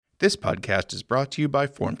This podcast is brought to you by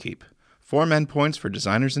FormKeep. Form endpoints for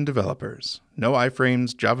designers and developers. No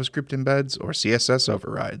iframes, JavaScript embeds, or CSS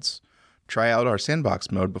overrides. Try out our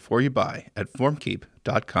sandbox mode before you buy at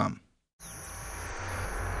formkeep.com.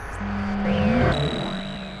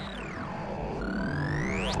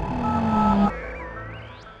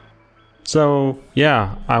 So,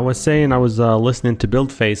 yeah, I was saying I was listening to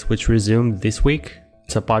BuildFace, which resumed this week.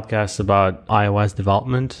 It's a podcast about iOS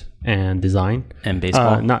development and design. And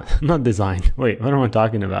baseball. Not design. Wait, what am I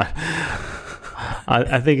talking about?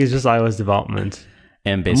 I think it's just iOS development.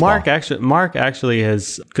 And baseball. Mark actually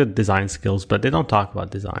has good design skills, but they don't talk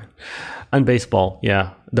about design. And baseball,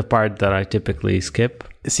 yeah, the part that I typically skip.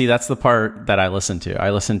 See, that's the part that I listen to. I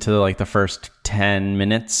listen to like the first 10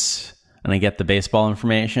 minutes and I get the baseball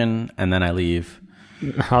information and then I leave.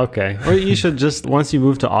 Okay. Or you should just, once you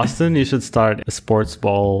move to Austin, you should start a sports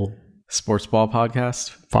ball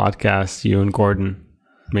podcast, you and Gordon.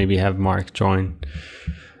 Maybe have Mark join.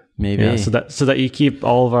 Maybe. Yeah, so that you keep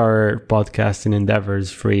all of our podcasting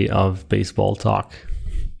endeavors free of baseball talk.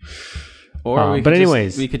 Or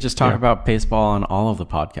we could just talk about baseball on all of the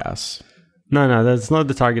podcasts. No, that's not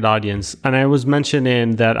the target audience. And I was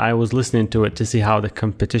mentioning that I was listening to it to see how the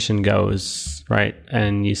competition goes, right?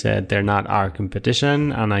 And you said they're not our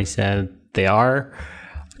competition, and I said they are,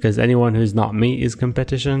 because anyone who's not me is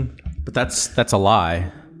competition. But that's a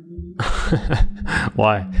lie.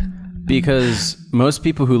 Why? Because most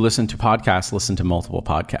people who listen to podcasts listen to multiple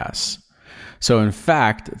podcasts. So in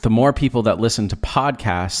fact, the more people that listen to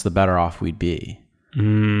podcasts, the better off we'd be.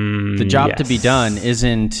 The job to be done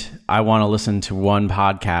isn't, I want to listen to one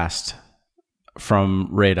podcast from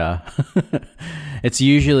Rada. It's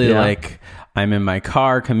usually like I'm in my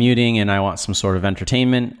car commuting and I want some sort of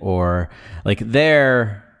entertainment, or like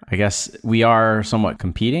there, I guess we are somewhat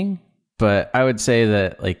competing, but I would say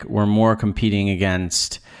that like we're more competing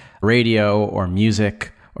against radio or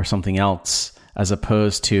music or something else as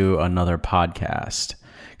opposed to another podcast.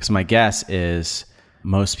 Because my guess is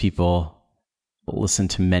most people listen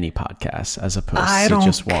to many podcasts as opposed to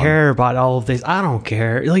just one. I don't care about all of this. I don't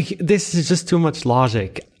care. Like, this is just too much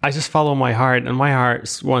logic. I just follow my heart, and my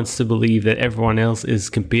heart wants to believe that everyone else is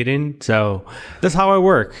competing. So that's how I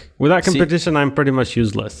work. Without competition, I'm pretty much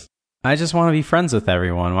useless. I just want to be friends with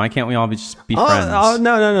everyone. Why can't we all just be friends?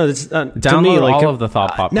 No. It's, download to me, like, all of the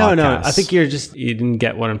Thought Pop podcasts. No. I think you didn't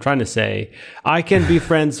get what I'm trying to say. I can be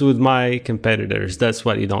friends with my competitors. That's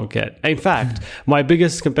what you don't get. In fact, my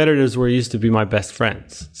biggest competitors used to be my best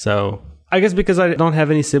friends. So I guess because I don't have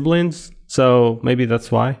any siblings, so maybe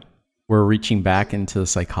that's why. We're reaching back into the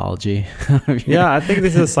psychology. Yeah, I think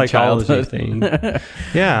this is a psychology thing.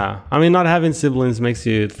 Yeah. I mean, not having siblings makes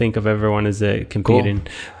you think of everyone as competing.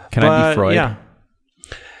 Cool. Can I be Freud? Yeah.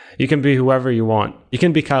 You can be whoever you want. You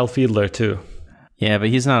can be Kyle Fiedler too. Yeah, but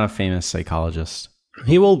he's not a famous psychologist.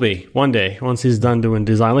 He will be one day once he's done doing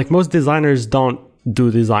design. Like, most designers don't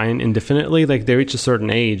do design indefinitely. Like, they reach a certain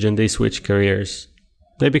age and they switch careers.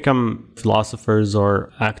 They become philosophers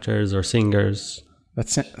or actors or singers. That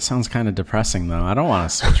sounds kind of depressing, though. I don't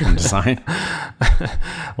want to switch from design.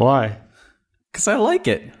 Why? Because I like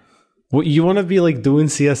it. What, you want to be like doing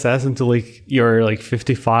CSS until like you're like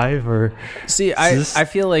 55 or? See, I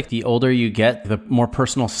feel like the older you get, the more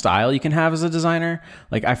personal style you can have as a designer.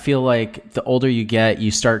 Like, I feel like the older you get,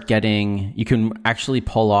 you can actually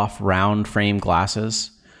pull off round frame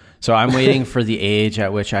glasses. So I'm waiting for the age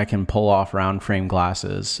at which I can pull off round frame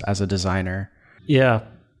glasses as a designer. Yeah.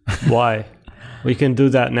 Why? We can do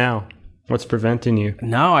that now. What's preventing you?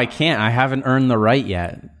 No, I can't. I haven't earned the right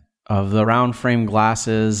yet of the round frame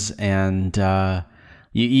glasses, and you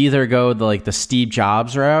either go the Steve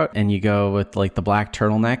Jobs route and you go with like the black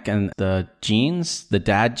turtleneck and the jeans, the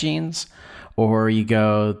dad jeans, or you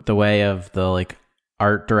go the way of the like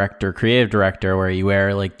art director, creative director, where you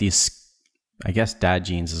wear like these, I guess, dad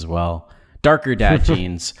jeans as well, darker dad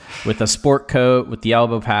jeans with a sport coat with the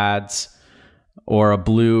elbow pads, or a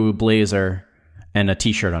blue blazer and a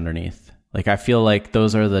t-shirt underneath. Like, I feel like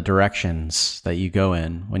those are the directions that you go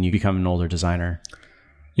in when you become an older designer.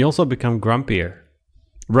 You also become grumpier.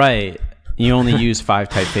 Right. You only use 5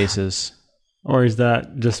 typefaces. Or is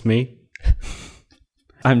that just me?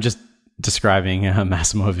 I'm just describing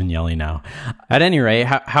Massimo Vignelli now. At any rate,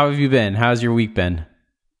 how have you been? How's your week been?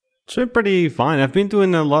 It's been pretty fine. I've been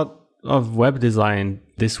doing a lot of web design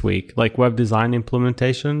this week, like web design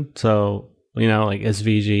implementation. So, like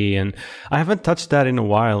SVG, and I haven't touched that in a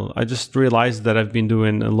while. I just realized that I've been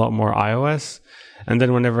doing a lot more iOS, and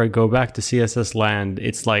then whenever I go back to CSS land,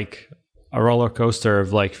 it's like a roller coaster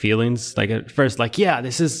of like feelings. Like, at first, like, yeah,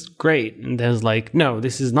 this is great, and then it's like, no,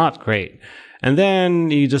 this is not great. And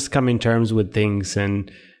then you just come in terms with things,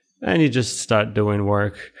 and and you just start doing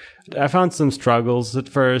work. I found some struggles at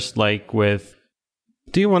first, like with,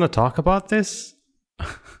 do you want to talk about this?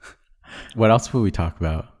 What else will we talk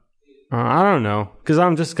about? I don't know, because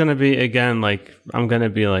I'm just going to be, again, like, I'm going to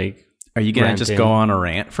be like, are you going to just go on a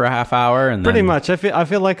rant for a half hour? And pretty much. I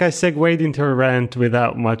feel like I segued into a rant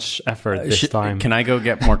without much effort this time. Can I go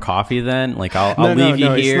get more coffee then? Like, I'll leave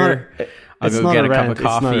you here. I'll go get a cup of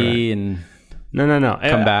coffee and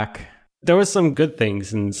come back. There was some good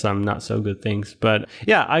things and some not so good things. But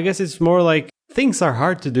yeah, I guess it's more like things are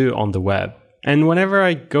hard to do on the web. And whenever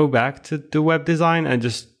I go back to the web design,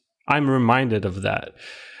 I'm reminded of that.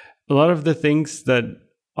 A lot of the things that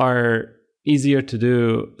are easier to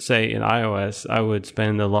do, say in iOS, I would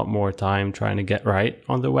spend a lot more time trying to get right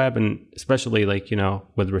on the web, and especially like,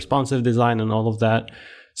 with responsive design and all of that.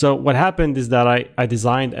 So what happened is that I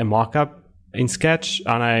designed a mockup in Sketch,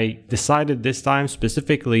 and I decided this time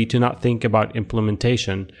specifically to not think about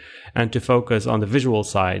implementation and to focus on the visual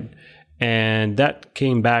side. And that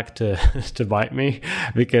came back to bite me,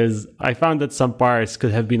 because I found that some parts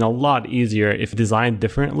could have been a lot easier if designed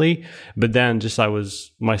differently. But then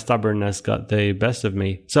my stubbornness got the best of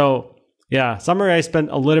me. So yeah, summary, I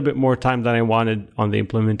spent a little bit more time than I wanted on the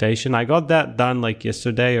implementation. I got that done like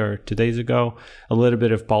yesterday or 2 days ago, a little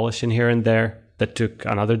bit of polishing here and there. That took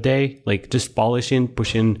another day, like just polishing,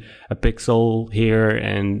 pushing a pixel here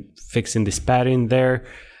and fixing this padding there.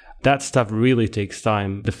 That stuff really takes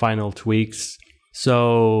time, the final tweaks.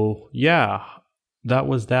 So yeah, that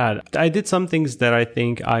was that. I did some things that I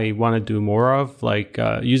think I want to do more of, like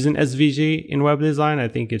using SVG in web design. I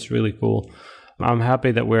think it's really cool. I'm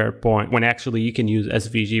happy that we're at a point when actually you can use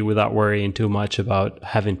SVG without worrying too much about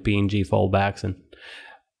having PNG fallbacks and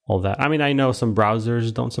all that. I mean, I know some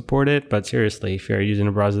browsers don't support it, but seriously, if you're using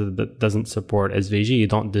a browser that doesn't support SVG, you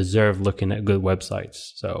don't deserve looking at good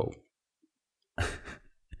websites. So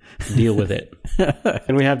deal with it.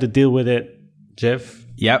 And we have to deal with it, GIF.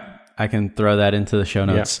 Yep. I can throw that into the show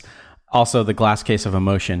notes. Yep. Also, the glass case of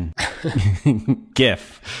emotion.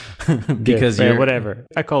 GIF. Because GIF, whatever.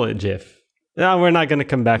 I call it GIF. No, we're not going to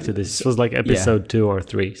come back to this. This was like episode 2 or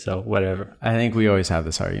 3, so whatever. I think we always have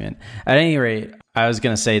this argument. At any rate, I was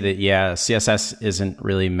going to say that, CSS isn't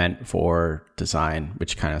really meant for design,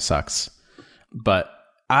 which kind of sucks. But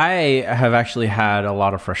I have actually had a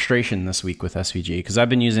lot of frustration this week with SVG, because I've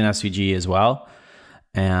been using SVG as well.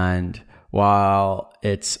 And while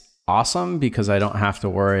it's awesome because I don't have to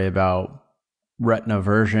worry about Retina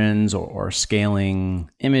versions or scaling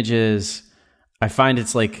images, I find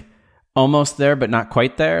it's like almost there, but not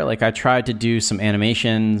quite there. Like I tried to do some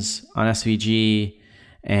animations on SVG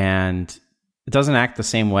and it doesn't act the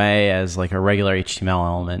same way as like a regular HTML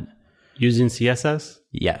element. Using CSS?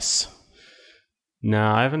 Yes. No,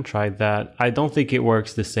 I haven't tried that. I don't think it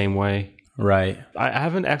works the same way. Right. I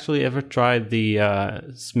haven't actually ever tried the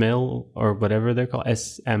SMIL or whatever they're called,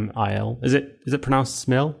 SMIL. Is it pronounced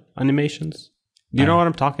SMIL animations? Do you know what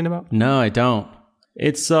I'm talking about? No, I don't.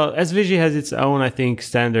 It's SVG has its own, I think,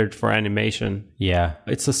 standard for animation. Yeah.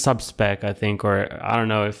 It's a subspec, I think, or I don't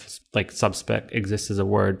know if like subspec exists as a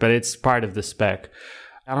word, but it's part of the spec.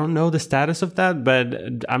 I don't know the status of that, but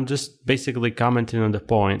I'm just basically commenting on the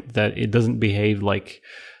point that it doesn't behave like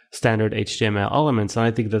standard HTML elements, and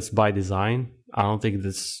I think that's by design. I don't think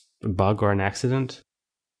that's a bug or an accident.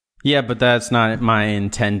 Yeah, but that's not my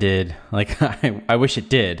intended. Like, I wish it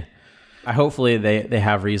did. Hopefully they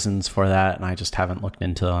have reasons for that, and I just haven't looked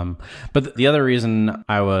into them. But the other reason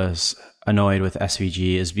I was annoyed with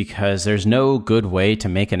SVG is because there's no good way to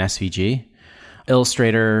make an SVG.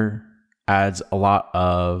 Illustrator adds a lot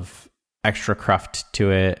of extra cruft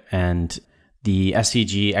to it, and the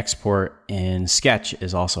SVG export in Sketch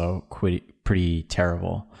is also pretty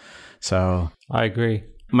terrible. So I agree.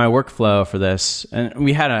 My workflow for this, and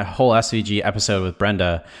we had a whole SVG episode with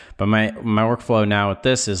Brenda, but my workflow now with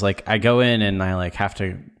this is like I go in and I like have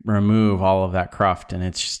to remove all of that cruft, and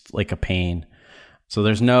it's just like a pain. So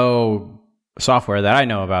there's no software that I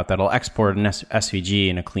know about that'll export an SVG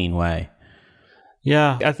in a clean way.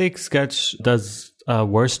 Yeah, I think Sketch does a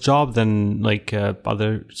worse job than like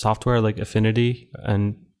other software like Affinity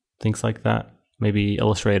and things like that. Maybe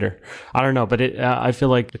Illustrator. I don't know, but I feel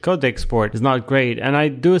like the code export is not great. And I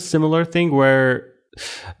do a similar thing where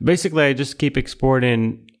basically I just keep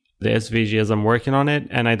exporting the SVG as I'm working on it,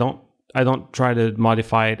 and I don't try to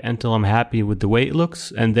modify it until I'm happy with the way it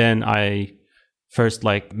looks, and then I first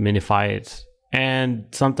like minify it. And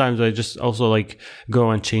sometimes I just also like go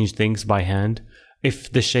and change things by hand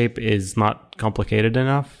if the shape is not complicated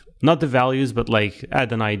enough. Not the values, but like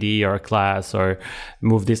add an ID or a class or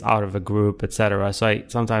move this out of a group, etc. So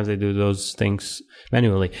sometimes I do those things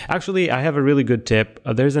manually. Actually, I have a really good tip.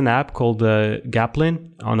 There's an app called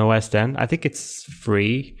Gaplin on OS X. I think it's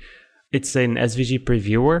free. It's an SVG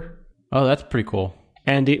previewer. Oh, that's pretty cool.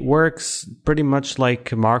 And it works pretty much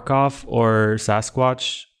like Markov or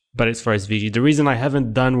Sasquatch, but it's for SVG. The reason I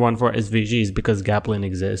haven't done one for SVG is because Gaplin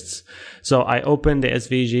exists. So I open the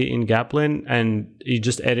SVG in Gaplin and you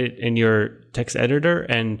just edit in your text editor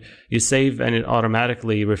and you save and it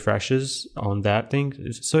automatically refreshes on that thing.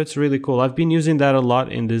 So it's really cool. I've been using that a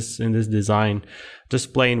lot in this design,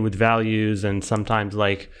 just playing with values and sometimes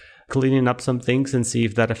like cleaning up some things and see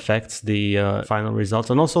if that affects the final results.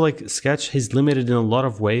 And also like Sketch is limited in a lot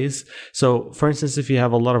of ways. So for instance, if you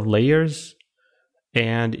have a lot of layers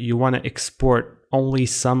and you want to export only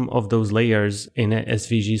some of those layers in a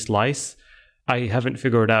SVG slice, I haven't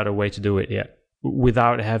figured out a way to do it yet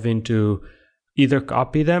without having to either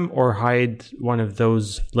copy them or hide one of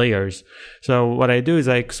those layers. So what I do is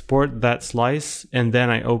I export that slice and then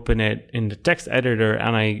I open it in the text editor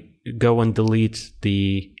and I go and delete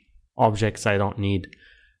the objects I don't need.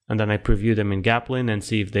 And then I preview them in Gaplin and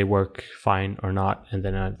see if they work fine or not. And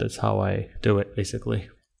then that's how I do it, basically.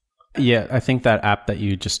 Yeah, I think that app that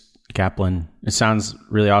you just, Gaplin, it sounds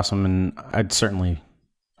really awesome. And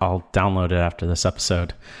I'll download it after this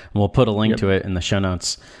episode. And we'll put a link to it in the show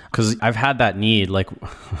notes. Because I've had that need. Like,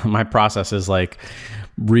 my process is like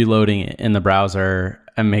reloading it in the browser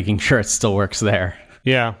and making sure it still works there.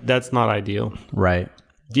 Yeah, that's not ideal. Right.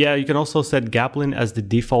 Yeah, you can also set Gaplin as the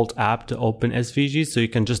default app to open SVG, so you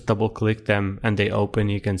can just double click them and they open,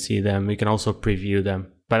 you can see them, you can also preview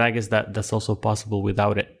them. But I guess that's also possible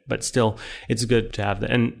without it. But still, it's good to have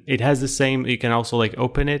that. And it has the same, you can also like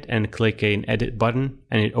open it and click an edit button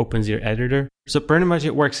and it opens your editor. So pretty much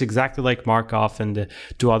it works exactly like Markov and the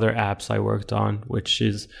two other apps I worked on, which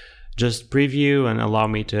is just preview and allow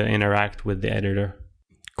me to interact with the editor.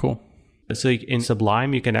 Cool. So in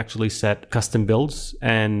Sublime, you can actually set custom builds.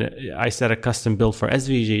 And I set a custom build for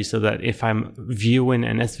SVG so that if I'm viewing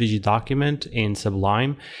an SVG document in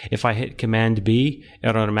Sublime, if I hit Command B,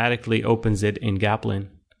 it automatically opens it in Gaplin.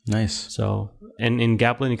 Nice. So, and in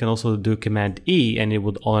Gaplin, you can also do Command E and it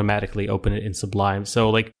would automatically open it in Sublime. So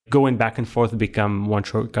like going back and forth become one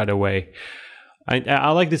shortcut away.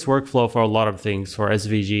 I like this workflow for a lot of things, for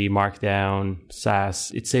SVG, Markdown,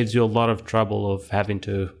 SAS. It saves you a lot of trouble of having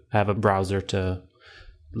to have a browser to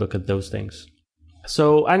look at those things.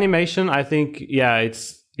 So animation, I think, yeah,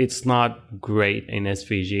 it's not great in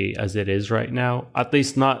SVG as it is right now, at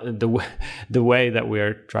least not the way that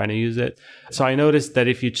we're trying to use it. So I noticed that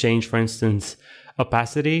if you change, for instance,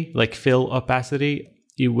 opacity, like fill opacity,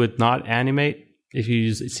 you would not animate if you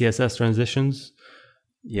use CSS transitions.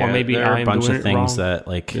 Yeah, or maybe there are I'm a bunch doing of it things wrong. that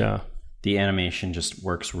like the animation just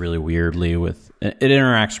works really weirdly with it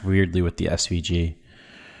interacts weirdly with the SVG.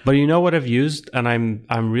 But you know what I've used, and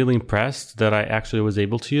I'm really impressed that I actually was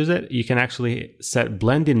able to use it. You can actually set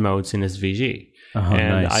blending modes in SVG,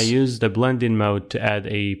 and nice. I used the blending mode to add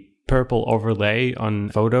a purple overlay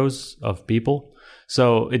on photos of people,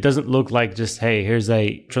 so it doesn't look like just here's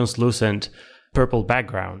a translucent purple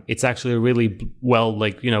background. It's actually really well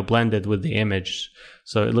blended with the image.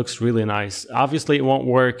 So it looks really nice. Obviously, it won't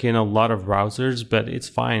work in a lot of browsers, but it's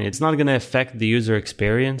fine. It's not going to affect the user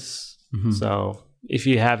experience. Mm-hmm. So if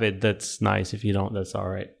you have it, that's nice. If you don't, that's all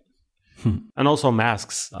right. And also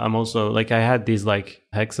masks. I'm also I had these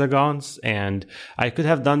hexagons, and I could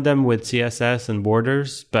have done them with CSS and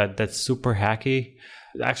borders, but that's super hacky.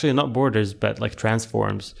 Actually, not borders, but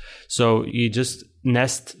transforms. So you just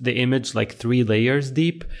nest the image 3 layers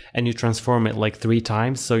deep, and you transform it 3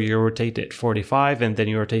 times. So you rotate it 45, and then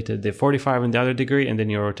you rotate it the 45 in the other degree, and then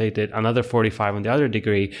you rotate it another 45 in the other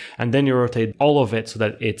degree, and then you rotate all of it so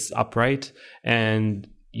that it's upright, and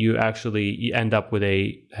you end up with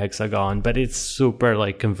a hexagon. But it's super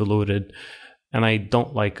convoluted, and I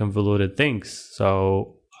don't like convoluted things.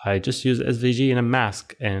 So I just use SVG in a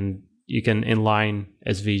mask, and you can inline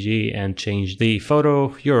SVG and change the photo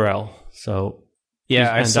URL. So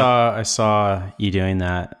yeah, I saw you doing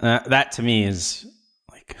that. That to me is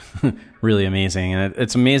really amazing, and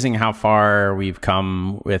it's amazing how far we've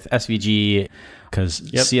come with SVG, because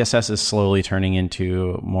CSS is slowly turning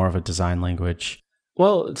into more of a design language.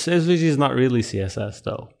 Well, SVG is not really CSS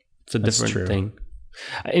though; it's a different thing.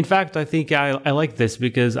 In fact, I think I like this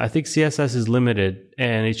because I think CSS is limited,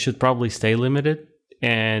 and it should probably stay limited,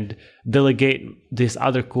 and delegate this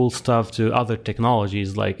other cool stuff to other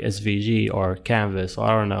technologies like SVG or Canvas, or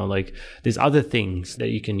I don't know, these other things that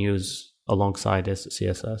you can use alongside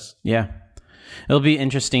CSS. Yeah. It'll be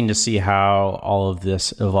interesting to see how all of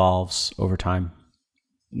this evolves over time.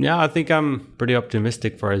 Yeah, I think I'm pretty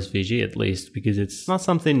optimistic for SVG at least, because it's not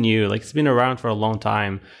something new. Like, it's been around for a long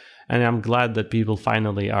time, and I'm glad that people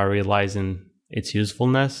finally are realizing its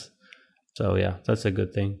usefulness. So yeah, that's a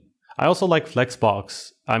good thing. I also like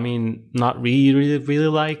Flexbox. I mean, not really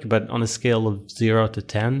like, but on a scale of 0 to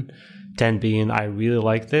 10, 10 being I really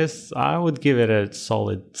like this, I would give it a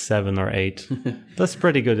solid 7 or 8. That's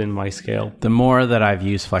pretty good in my scale. The more that I've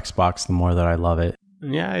used Flexbox, the more that I love it.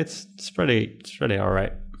 Yeah, it's pretty all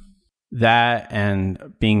right. That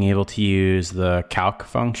and being able to use the calc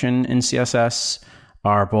function in CSS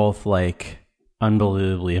are both like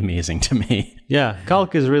unbelievably amazing to me. Yeah,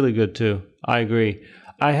 calc is really good too. I agree.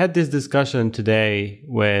 I had this discussion today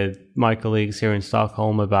with my colleagues here in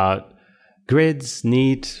Stockholm about grids,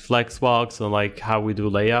 Neat, Flexbox, and like how we do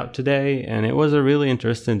layout today. And it was a really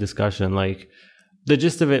interesting discussion. Like, the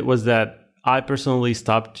gist of it was that I personally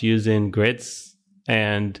stopped using grids,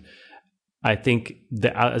 and I think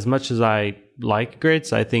that as much as I like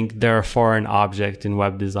grids, I think they're a foreign object in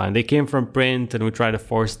web design. They came from print, and we try to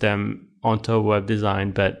force them onto web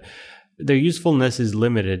design, but their usefulness is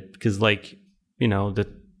limited because, like, you know, the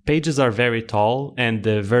pages are very tall, and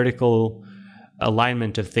the vertical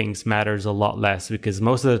alignment of things matters a lot less, because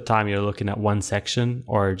most of the time you're looking at one section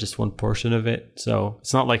or just one portion of it. So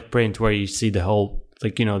it's not like print where you see the whole,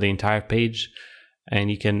 like, you know, the entire page, and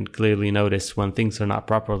you can clearly notice when things are not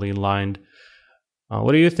properly aligned.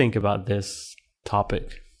 What do you think about this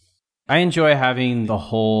topic? I enjoy having the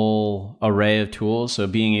whole array of tools. So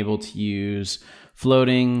being able to use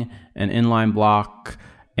floating and inline block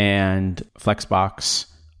and Flexbox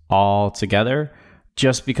all together,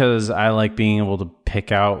 just because I like being able to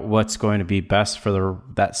pick out what's going to be best for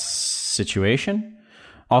that situation.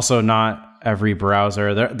 Also, not every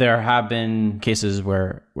browser. There have been cases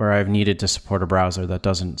where I've needed to support a browser that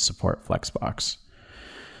doesn't support Flexbox.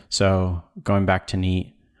 So going back to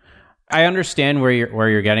Neat, I understand where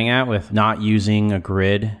you're getting at with not using a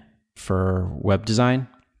grid for web design.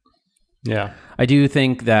 Yeah. I do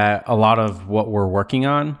think that a lot of what we're working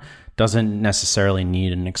on doesn't necessarily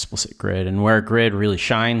need an explicit grid. And where a grid really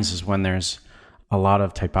shines is when there's a lot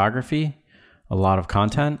of typography, a lot of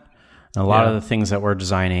content, and a lot of the things that we're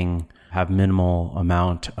designing have minimal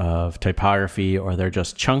amount of typography, or they're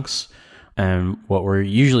just chunks. And what we're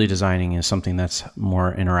usually designing is something that's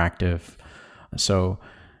more interactive. So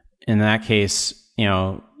in that case, you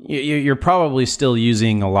know, you're probably still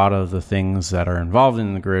using a lot of the things that are involved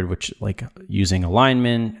in the grid, which, like, using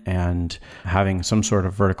alignment and having some sort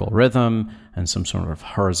of vertical rhythm and some sort of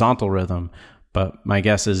horizontal rhythm. But my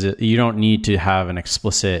guess is that you don't need to have an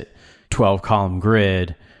explicit 12-column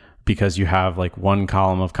grid, because you have like one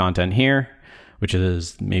column of content here, which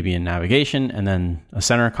is maybe in navigation, and then a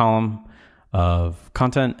center column of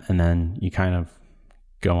content, and then you kind of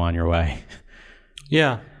go on your way.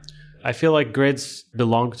 Yeah. I feel like grids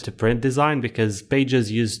belong to print design, because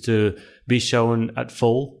pages used to be shown at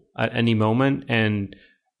full at any moment, and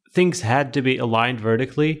things had to be aligned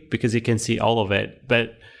vertically because you can see all of it.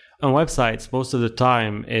 But on websites, most of the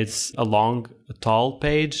time, it's a long, tall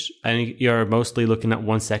page, and you're mostly looking at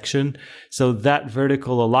one section. So that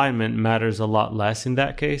vertical alignment matters a lot less in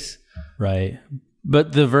that case. Right.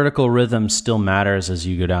 But the vertical rhythm still matters as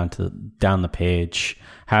you go down the page.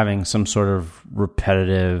 Having some sort of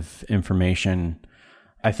repetitive information,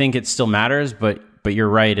 I think it still matters, but you're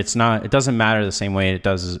right. It doesn't matter the same way it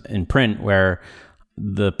does in print, where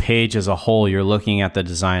the page as a whole, you're looking at the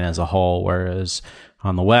design as a whole, whereas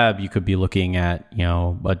on the web, you could be looking at, you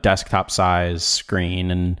know, a desktop size screen,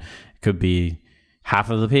 and it could be half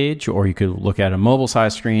of the page, or you could look at a mobile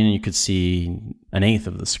size screen and you could see an eighth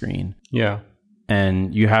of the screen. Yeah.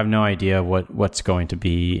 And you have no idea what's going to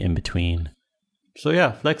be in between. So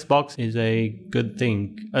yeah, Flexbox is a good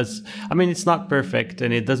thing. It's not perfect,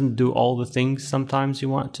 and it doesn't do all the things sometimes you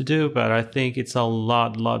want to do, but I think it's a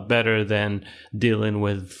lot better than dealing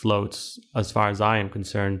with floats as far as I am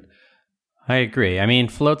concerned. I agree. I mean,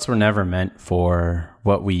 floats were never meant for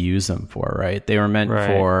what we use them for, right? They were meant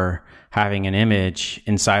for having an image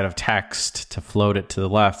inside of text to float it to the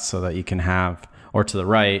left so that you can have, or to the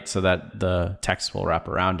right so that the text will wrap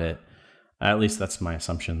around it. At least that's my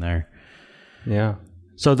assumption there. Yeah.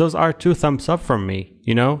 So those are 2 thumbs up from me.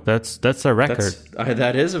 You know, that's a record.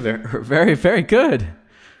 That is a very, very, very good.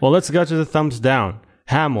 Well, let's go to the thumbs down.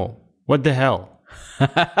 Haml, what the hell?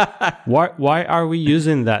 Why are we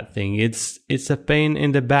using that thing? It's a pain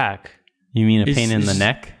in the back. You mean a pain in the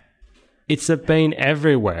neck? It's a pain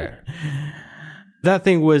everywhere. That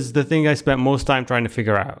thing was the thing I spent most time trying to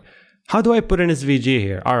figure out. how do I put an SVG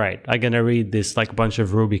here? All right, I'm going to read this like bunch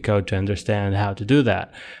of Ruby code to understand how to do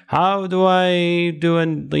that. How do I do a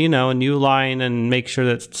new line and make sure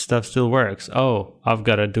that stuff still works? Oh, I've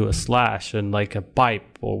got to do a slash and like a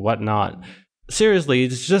pipe or whatnot. Seriously,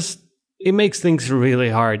 it makes things really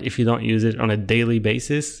hard if you don't use it on a daily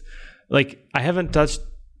basis. Like, I haven't touched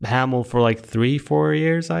Haml for like 3-4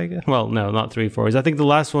 years, I guess. Well, no, not 3-4 years. I think the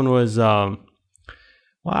last one was, I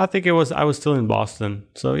was still in Boston.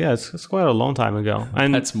 So yeah, it's quite a long time ago.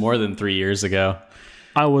 And that's more than 3 years ago.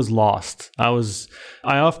 I was lost. I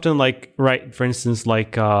often like write, for instance,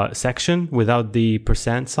 like a section without the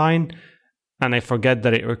 % sign, and I forget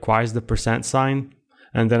that it requires the % sign,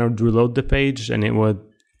 and then I would reload the page, and it would,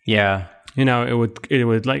 it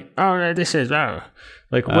would like, oh, this is,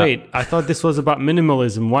 wait, I thought this was about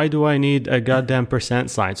minimalism. Why do I need a goddamn %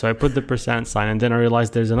 sign? So I put the % sign, and then I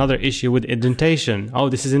realized there's another issue with indentation. Oh,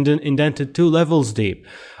 this is indented 2 levels deep.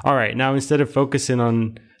 All right, now instead of focusing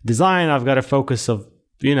on design, I've got to focus on,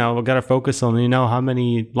 how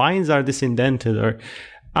many lines are this indented, or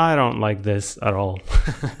I don't like this at all.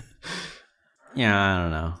 Yeah, I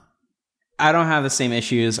don't know. I don't have the same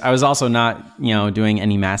issues. I was also not, doing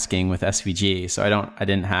any masking with SVG, so I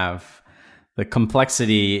didn't have the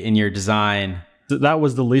complexity in your design. That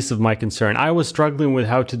was the least of my concern. I was struggling with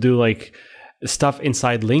how to do like stuff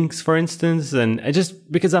inside links, for instance, and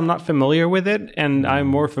just because I'm not familiar with it, and I'm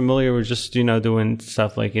more familiar with just doing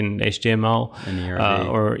stuff like in HTML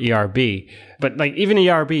or ERB. But like even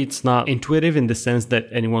ERB, it's not intuitive in the sense that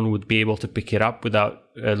anyone would be able to pick it up without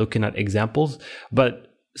looking at examples. But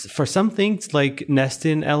for some things like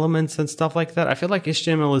nesting elements and stuff like that, I feel like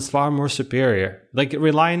HTML is far more superior. Like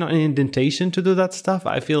relying on indentation to do that stuff,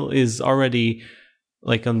 I feel is already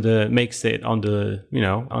like makes it on the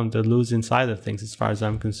losing side of things as far as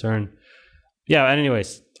I'm concerned. Yeah,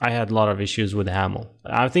 anyways, I had a lot of issues with Haml.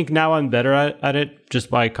 I think now I'm better at it just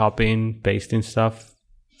by copying, pasting stuff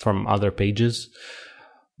from other pages.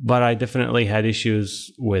 But I definitely had issues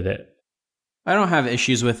with it. I don't have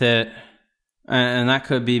issues with it. And that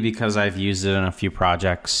could be because I've used it in a few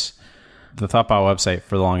projects. The Thoughtbot website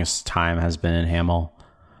for the longest time has been in Haml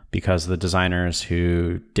because the designers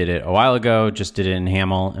who did it a while ago just did it in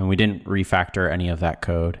Haml, and we didn't refactor any of that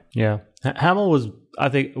code. Yeah. Haml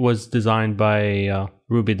was designed by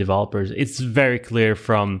Ruby developers. It's very clear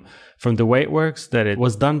from the way it works that it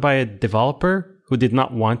was done by a developer who did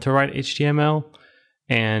not want to write HTML.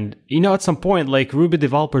 And, at some point, like Ruby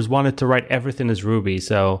developers wanted to write everything as Ruby.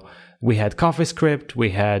 So we had CoffeeScript, we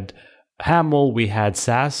had Haml, we had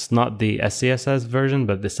Sass, not the SCSS version,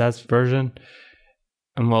 but the Sass version.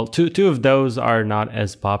 And well, two of those are not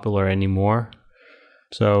as popular anymore.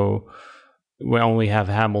 So we only have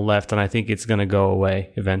Haml left, and I think it's going to go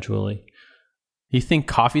away eventually. You think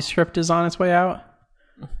CoffeeScript is on its way out?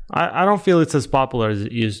 I don't feel it's as popular as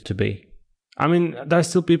it used to be. I mean, there's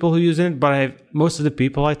still people who use it, but most of the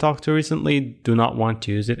people I talked to recently do not want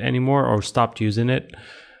to use it anymore or stopped using it.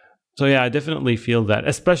 So yeah, I definitely feel that,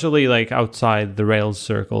 especially like outside the Rails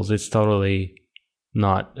circles, it's totally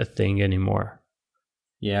not a thing anymore.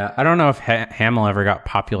 Yeah, I don't know if Haml ever got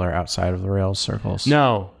popular outside of the Rails circles.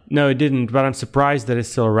 No, it didn't, but I'm surprised that it's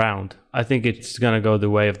still around. I think it's going to go the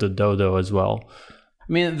way of the Dodo as well.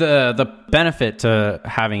 I mean, the benefit to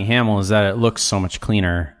having Haml is that it looks so much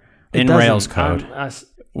cleaner in Rails code.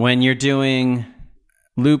 When you're doing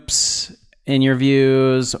loops in your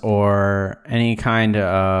views or any kind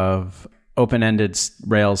of open-ended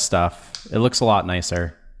Rails stuff, it looks a lot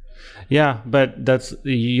nicer. Yeah, but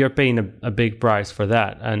you're paying a big price for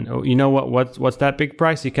that. And you know what's that big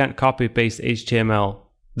price? You can't copy-paste HTML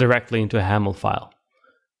directly into a Haml file.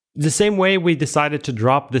 The same way we decided to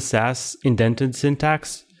drop the Sass indented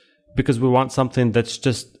syntax because we want something that's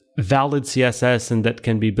just valid CSS and that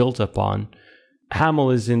can be built upon.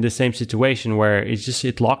 Haml is in the same situation where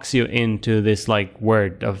it locks you into this like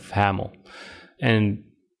word of Haml, and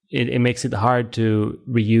it makes it hard to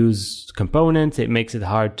reuse components. It makes it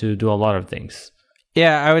hard to do a lot of things.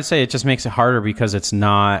 Yeah, I would say it just makes it harder because it's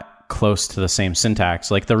not close to the same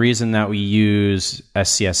syntax. Like the reason that we use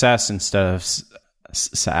SCSS instead of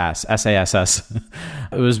SASS,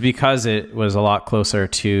 it was because it was a lot closer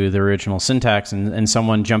to the original syntax, and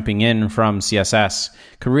someone jumping in from CSS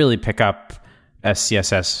could really pick up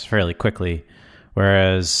SCSS fairly quickly,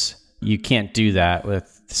 whereas you can't do that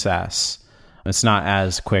with Sass. It's not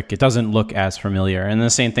as quick. It doesn't look as familiar. And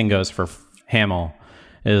the same thing goes for Haml.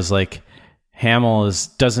 Is like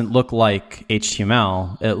Haml doesn't look like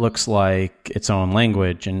HTML. It looks like its own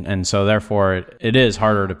language, and so therefore it is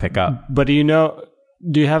harder to pick up. But do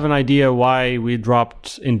you have an idea why we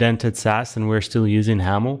dropped indented Sass and we're still using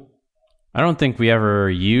Haml? I don't think we ever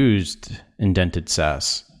used indented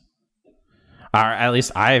SAS. Or at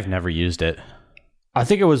least I've never used it. I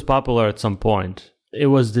think it was popular at some point. It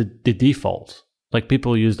was the default. Like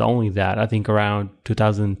people used only that. I think around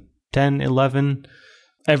 2010, 11,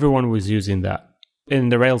 everyone was using that. In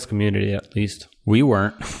the Rails community, at least. We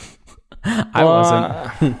weren't. I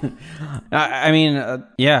wasn't. I mean,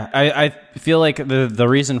 I feel like the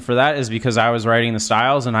reason for that is because I was writing the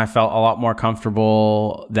styles and I felt a lot more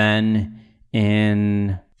comfortable than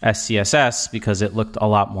in SCSS because it looked a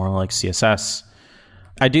lot more like CSS.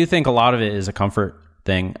 I do think a lot of it is a comfort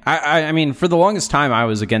thing. I mean, for the longest time, I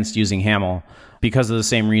was against using Haml because of the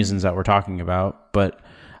same reasons that we're talking about. But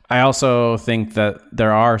I also think that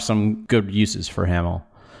there are some good uses for Haml.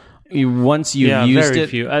 Once you've used very it,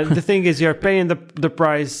 few. The thing is, you're paying the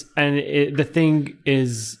price, and the thing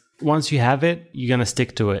is, once you have it, you're gonna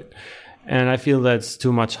stick to it. And I feel that's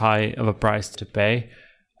too much high of a price to pay.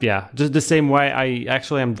 Yeah, just the same way.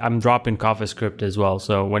 I'm dropping CoffeeScript as well.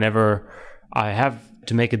 So whenever I have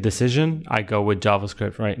to make a decision, I go with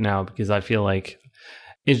JavaScript right now because I feel like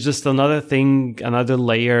it's just another thing, another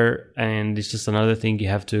layer, and it's just another thing you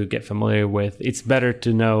have to get familiar with. It's better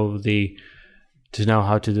to know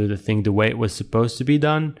how to do the thing the way it was supposed to be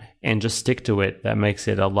done and just stick to it. That makes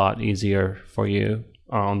it a lot easier for you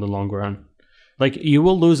on the long run. Like you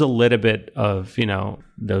will lose a little bit of,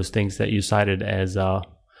 those things that you cited as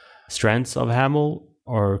strengths of Haml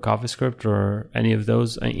or CoffeeScript or any of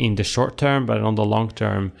those in the short term, but on the long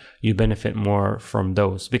term, you benefit more from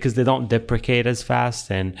those because they don't deprecate as fast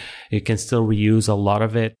and you can still reuse a lot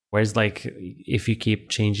of it. Whereas like if you keep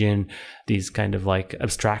changing these kind of like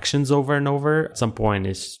abstractions over and over, at some point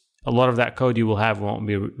is a lot of that code you will have won't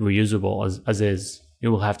be reusable as is. You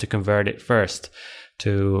will have to convert it first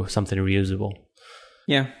to something reusable.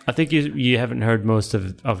 Yeah. I think you haven't heard most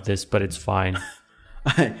of this, but it's fine.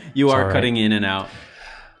 You are cutting in and out.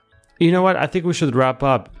 You know what? I think we should wrap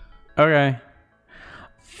up. Okay.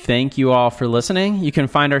 Thank you all for listening. You can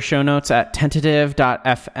find our show notes at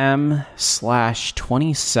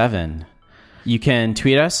tentative.fm/27. You can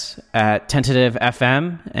tweet us at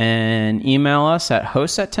tentativefm and email us at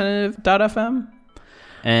hosts@tentative.fm.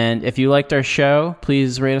 And if you liked our show,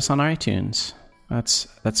 please rate us on iTunes. That's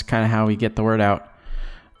kind of how we get the word out.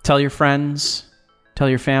 Tell your friends. Tell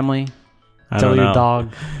your family. Tell your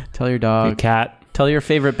dog. Tell your dog. Your cat. Tell your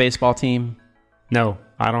favorite baseball team. No,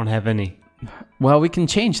 I don't have any. Well, we can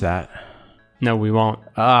change that. No, we won't.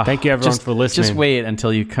 Thank you, everyone, for listening. Just wait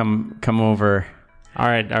until you come over. All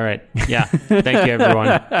right. Yeah. Thank you,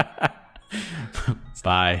 everyone.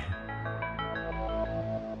 Bye.